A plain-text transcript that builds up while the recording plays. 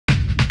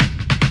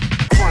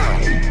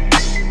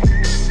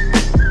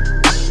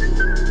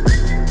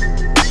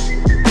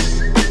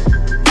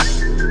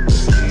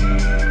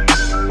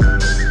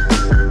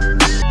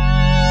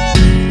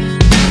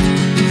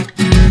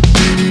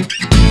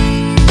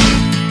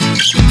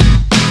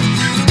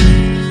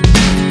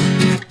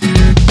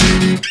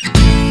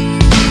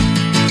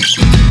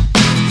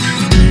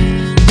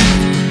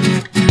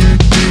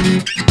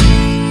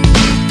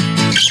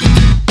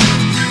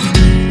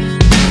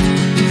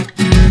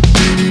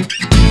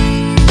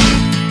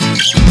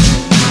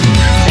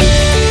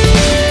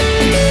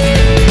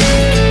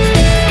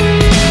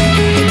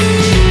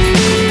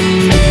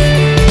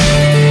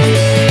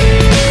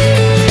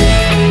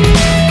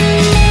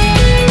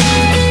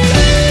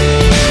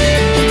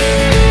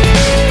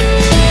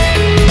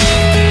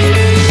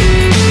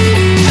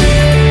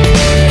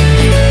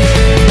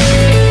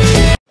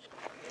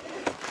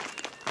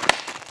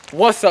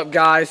What's up,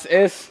 guys?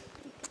 It's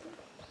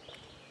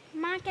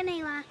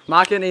Micah-and-Eli.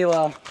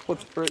 Micah-and-Eli.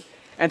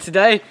 And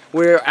today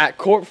we're at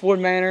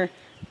Corpsewood Manor,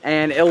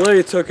 and it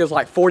literally took us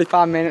like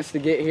 45 minutes to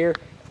get here.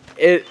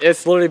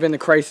 It's literally been the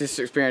craziest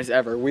experience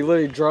ever. We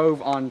literally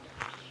drove on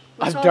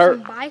a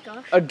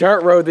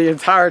dirt road the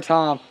entire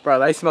time. Bro,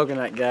 they smoking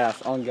that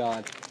gas, on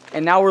God.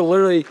 And now we're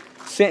literally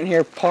sitting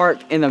here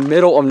parked in the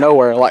middle of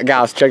nowhere. Like,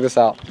 guys, check this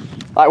out.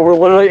 Like, we're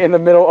literally in the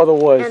middle of the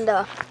woods.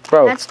 And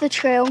bro, that's the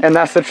trail. And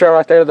that's the trail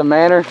right there to the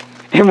manor.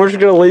 And we're just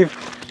gonna leave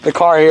the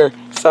car here.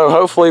 So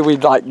hopefully we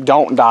like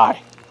don't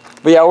die.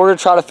 But yeah, we're gonna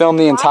try to film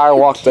the entire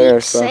walk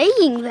there. So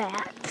saying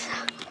that?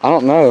 I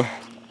don't know.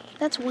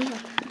 That's weird.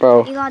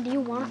 Bro. Eli, do you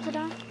want it to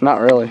die?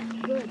 Not really.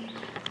 Good.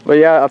 But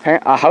yeah,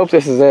 I hope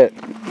this is it.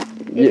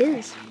 It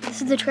is.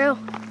 This is the trail.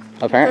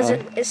 Apparently.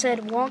 Because it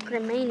said walk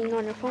remaining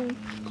on your phone.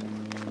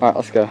 Alright,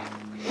 let's go.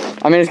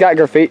 I mean, it's got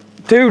graffiti.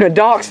 Dude, a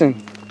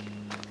dachshund.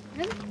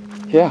 Really?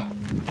 Yeah.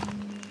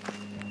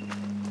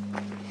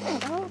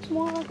 Oh, it's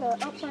more like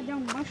an upside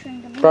down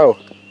mushroom to me. Bro,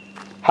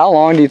 how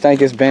long do you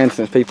think it's been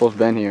since people's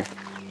been here?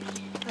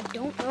 I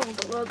don't know,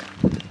 but look.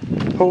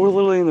 Oh, we're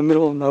literally in the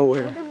middle of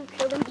nowhere.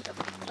 Show them what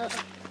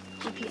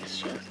the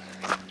GPS shows.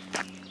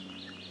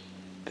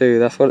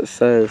 Dude, that's what it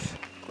says.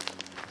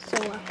 So,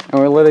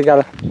 And we literally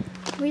gotta...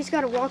 we just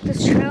gotta walk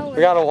this trail.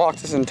 We gotta walk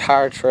this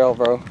entire trail,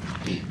 bro.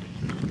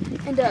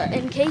 And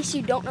in case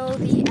you don't know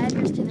the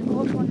address to the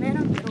Corpsewood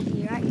Manor, it'll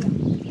be right here.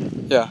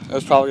 Yeah, it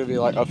was probably gonna be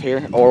like up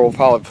here, or we'll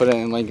probably put it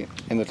in link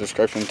in the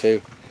description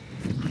too.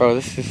 Bro,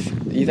 this is...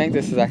 You think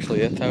this is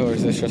actually it though, or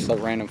is this just a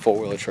random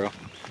four-wheeler trail?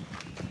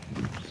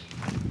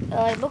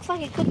 It looks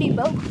like it could be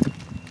both.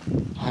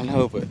 I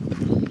know, but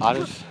I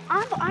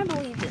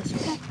believe this.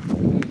 Okay?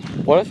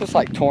 What if it's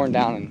like torn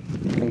down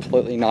and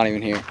completely not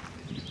even here?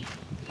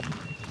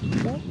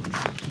 Well,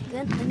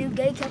 then a new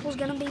gay couple's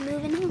gonna be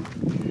moving in.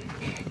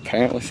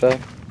 Apparently so.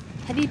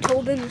 Have you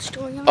told them the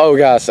story on it? Oh,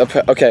 guys,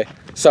 okay.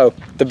 So,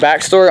 the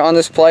backstory on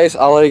this place, I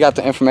already got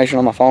the information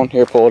on my phone.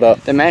 Here, pull it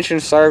up. The mansion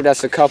served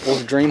as the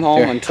couple's dream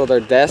home until their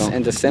deaths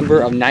in December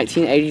of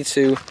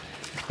 1982.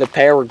 The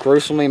pair were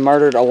gruesomely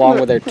murdered along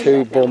with their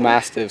two bull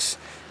mastiffs.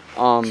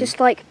 Just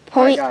like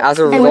point. As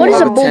a and what is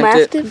a bull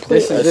mastiff?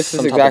 This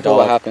is exactly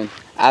what happened.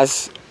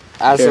 As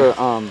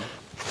a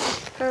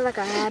like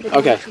a habit.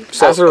 Okay,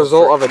 so as a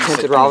result of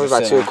attempted robbery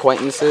by two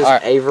acquaintances,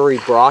 Avery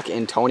Brock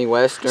and Tony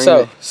West,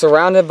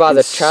 surrounded by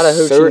the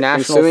Chattahoochee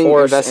National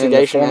Forest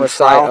investigation and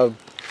site of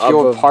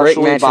a brick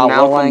mansion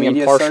now laying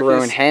in partial ruin,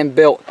 it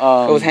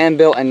was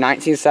hand-built in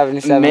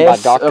 1977 by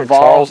Dr.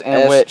 Charles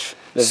in which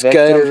the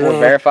victims were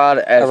verified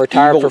as a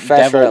retired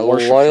professor at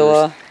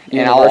Loyola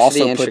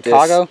University in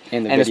Chicago,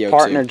 and his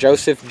partner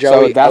Joseph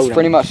Joey. So that's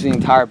pretty much the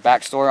entire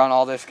backstory on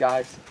all this,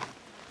 guys.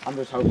 I'm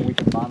just hoping we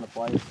can find the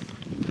place.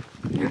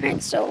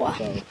 Alright, so,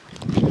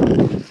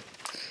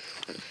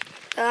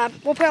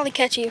 we'll probably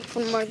catch you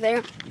when we're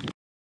there.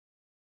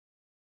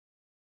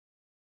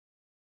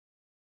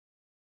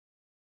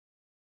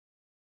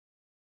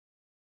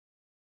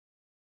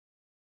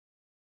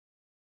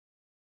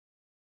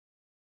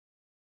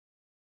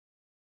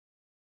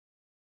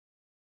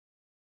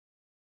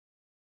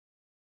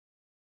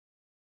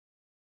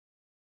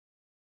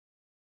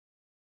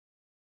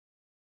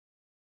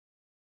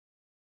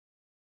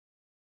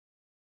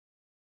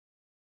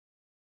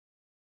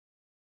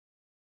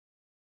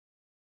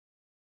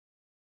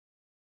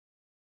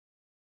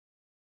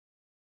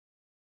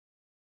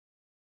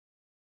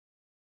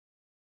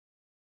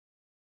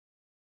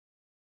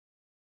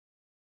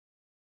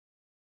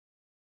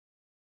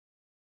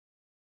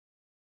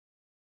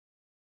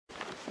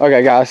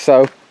 Okay, guys,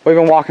 so we've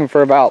been walking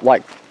for about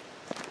like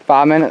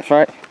 5 minutes,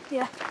 right?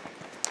 Yeah.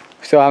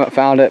 Still haven't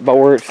found it, but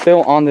we're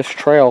still on this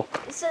trail.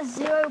 It says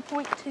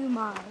 0.2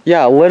 miles.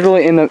 Yeah,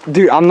 literally in the...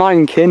 Dude, I'm not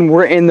even kidding.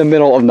 We're in the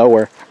middle of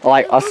nowhere.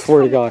 Like, I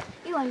swear to God.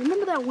 Eli,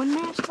 remember that one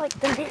match, like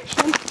the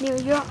mansion near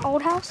your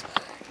old house?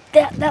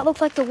 That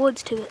looked like the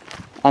woods to it.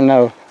 I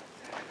know.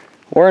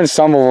 We're in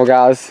Somerville,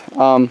 guys.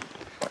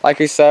 Like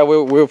we said,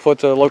 we'll put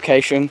the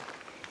location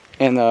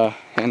in the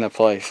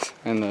place,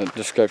 in the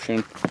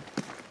description.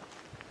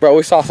 Bro,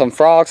 we saw some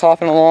frogs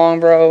hopping along,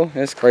 bro.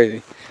 It's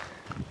crazy.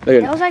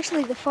 Dude. That was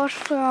actually the first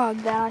frog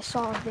that I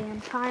saw of the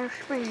entire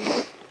spring.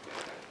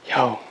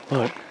 Yo,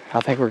 look.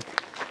 I think we're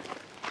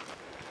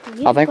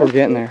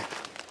getting there.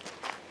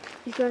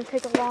 He's gonna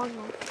take a long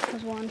one.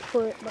 There's 1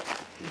 foot, but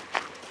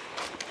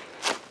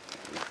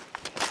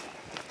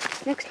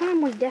next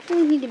time we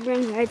definitely need to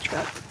bring the edge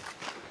truck.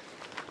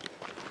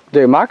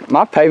 Dude,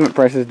 my pavement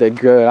presses did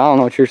good. I don't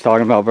know what you're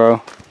talking about,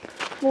 bro.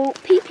 Well,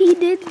 PP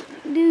did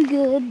do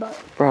good, but...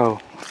 Bro,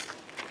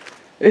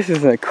 this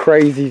is a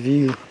crazy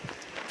view.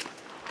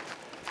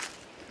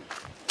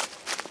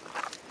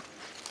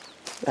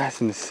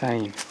 That's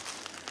insane.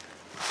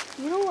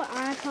 You know what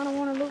I kind of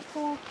want to look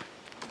for?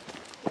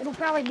 It'll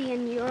probably be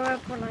in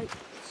Europe or like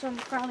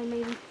probably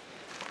maybe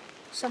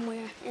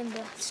somewhere in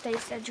the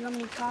States that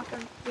Germany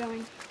conquered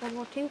during World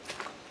War II.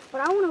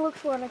 But I want to look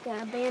for like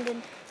an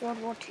abandoned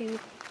World War II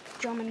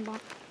German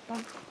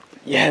bunker.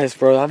 Yes,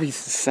 bro, that'd be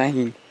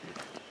insane.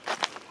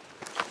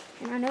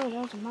 And I know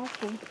that was a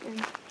mouthful,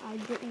 and I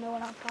didn't know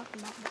what I was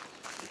talking about.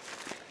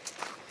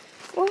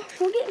 Well,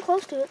 we're getting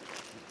close to it.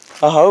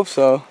 I hope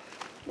so.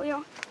 We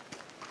are.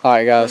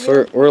 Alright guys,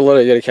 we're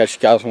literally going to catch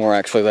you guys when we're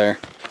actually there.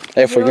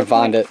 If we can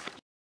find it.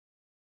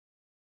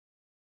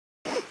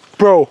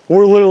 Bro,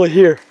 we're literally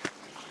here.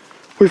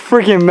 We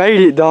freaking made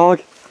it,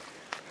 dog.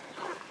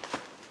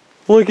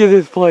 Look at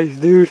this place,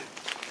 dude.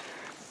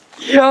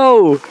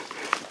 Yo,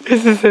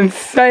 this is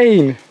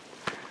insane.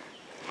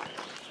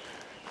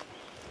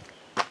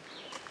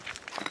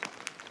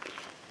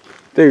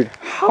 Dude,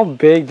 how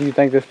big do you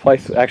think this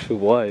place actually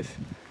was?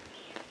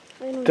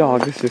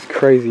 Dog, this is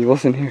crazy.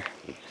 What's in here?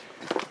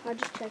 I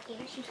just checked it.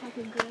 It's just like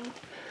a grill.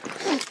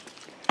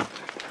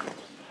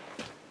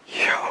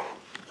 Yo.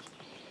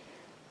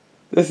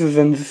 This is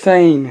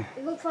insane.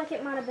 It looks like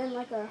it might have been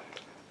like a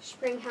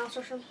spring house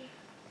or something.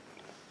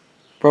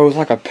 Bro, it's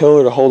like a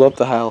pillar to hold up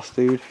the house,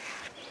 dude.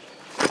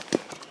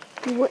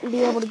 You wouldn't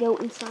be able to go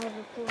inside of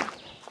the pillar.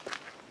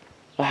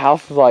 The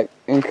house is like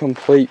in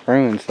complete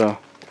ruins, though.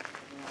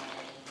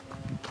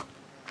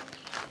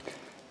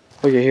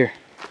 Look at here.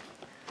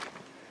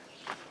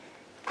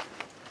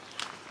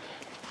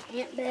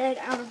 Ant bed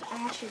out of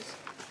ashes.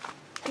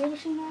 You ever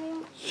seen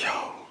that yet?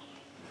 Yo.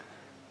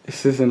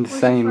 This is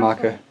insane,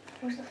 Micah.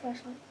 Where's the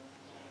flashlight?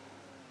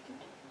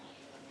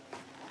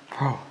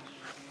 Bro.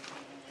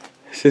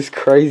 This is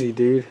crazy,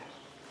 dude.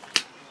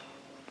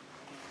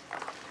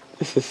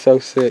 This is so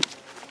sick.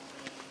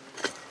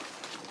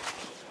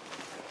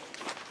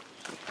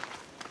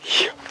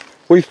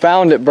 We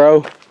found it,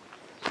 bro.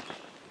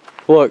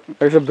 Look,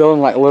 there's a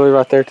building like literally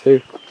right there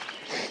too.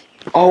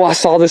 Oh, I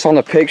saw this on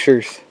the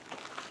pictures.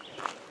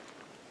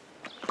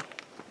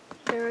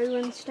 The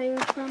ruins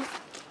stairs from it.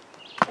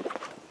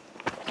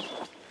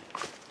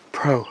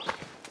 Bro,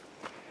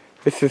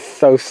 this is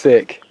so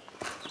sick.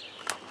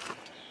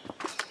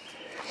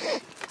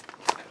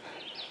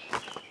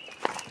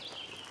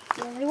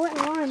 Yeah, they weren't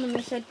lying when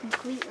they said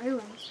complete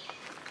ruins.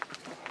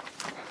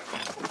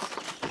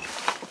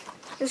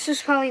 This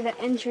is probably the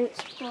entrance.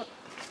 Look.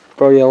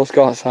 Bro, yeah, let's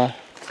go outside.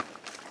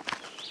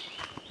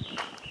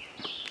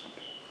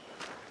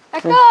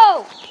 Let's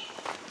go!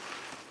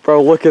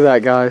 Bro, look at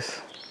that,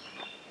 guys.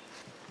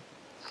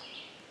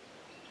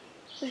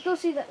 Let's go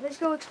see that. Let's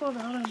go explore the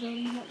other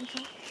building that we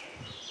saw.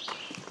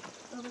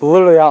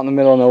 Literally out in the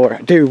middle of nowhere.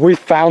 Dude, we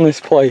found this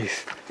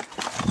place.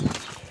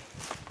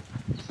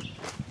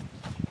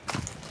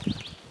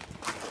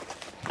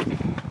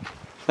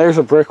 There's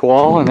a brick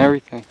wall and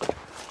everything.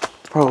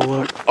 Bro,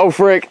 look. Oh,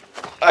 frick.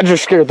 I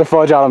just scared the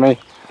fudge out of me.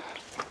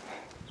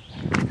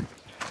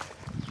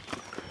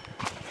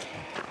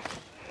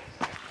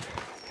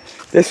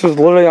 This was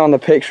literally on the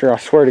picture, I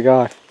swear to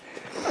God.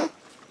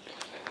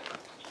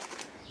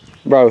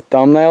 Bro,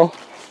 thumbnail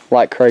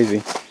like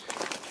crazy.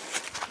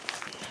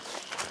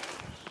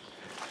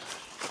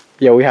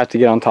 Yeah, we have to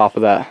get on top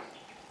of that.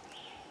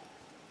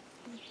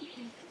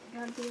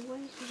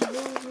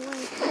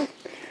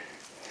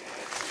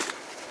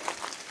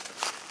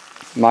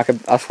 Micah,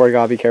 I swear to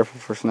God, be careful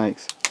for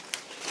snakes.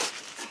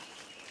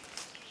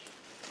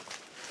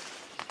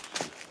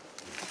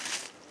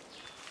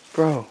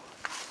 Bro.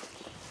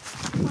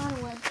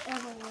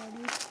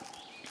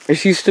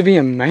 This used to be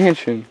a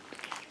mansion.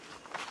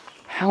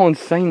 How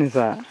insane is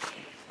that?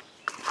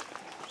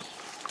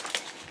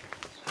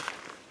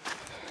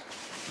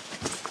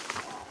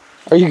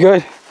 Are you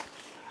good?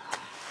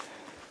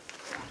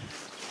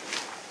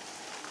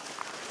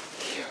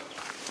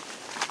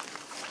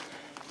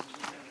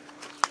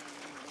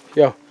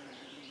 Yo.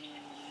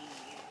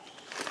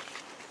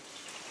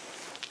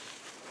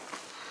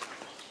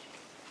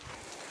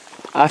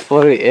 That's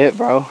literally it,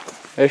 bro.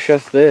 It's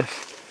just this.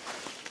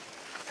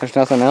 There's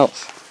nothing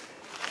else.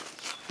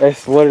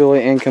 It's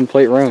literally in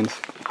complete ruins.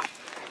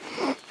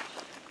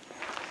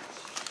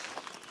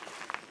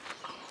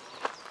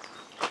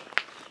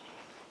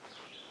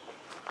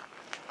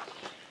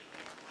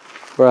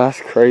 Bro,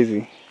 that's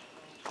crazy.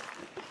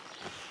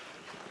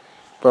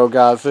 Bro,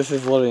 guys, this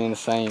is literally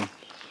insane.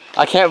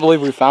 I can't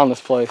believe we found this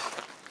place.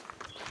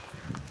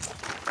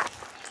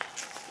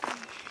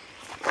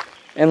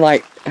 And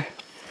like,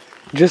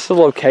 just the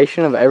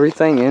location of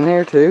everything in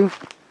here too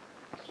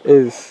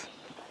is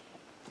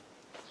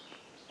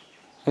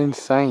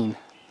insane.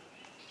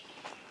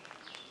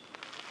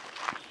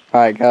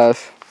 Alright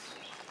guys,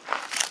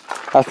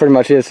 that's pretty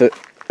much it,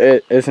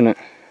 isn't it?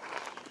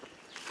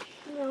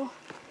 No,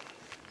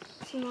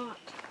 it's not.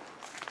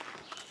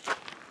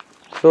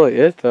 It's really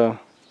it though.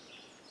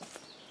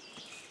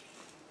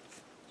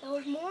 There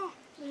was more.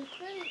 There's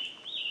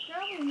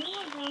probably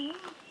more down here.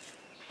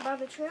 By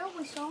the trail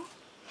we saw.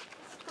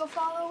 Let's go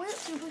follow it,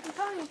 see if we can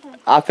find anything.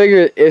 I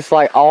figure it's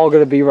like all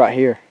gonna be right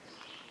here.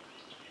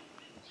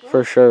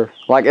 For sure.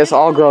 Like it's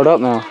all grown up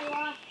now.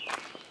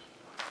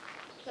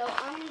 So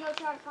I'm gonna go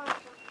try to find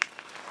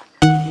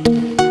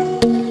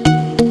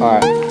some.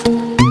 Alright.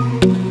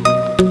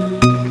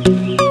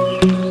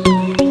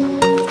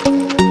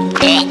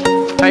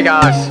 Hey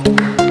guys.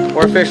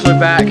 We're officially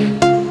back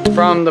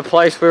from the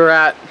place we were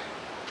at.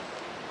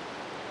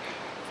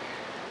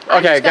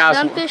 Okay, guys.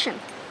 Done fishing.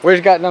 We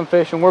just got done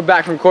fishing. We're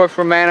back from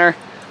Corpsewood Manor.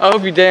 I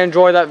hope you did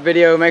enjoy that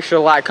video. Make sure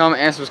to like,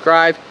 comment, and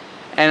subscribe.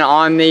 And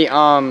on the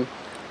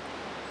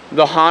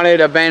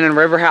haunted abandoned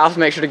river house,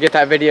 make sure to get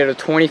that video to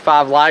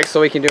 25 likes so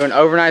we can do an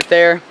overnight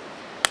there.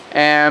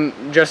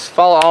 And just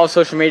follow all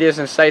social medias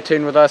and stay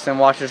tuned with us and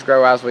watch us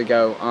grow as we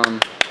go.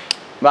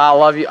 But I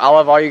love you. I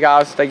love all you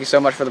guys. Thank you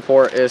so much for the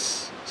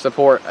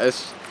support.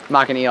 It's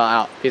Micah-and-Eli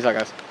out. Peace out,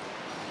 guys.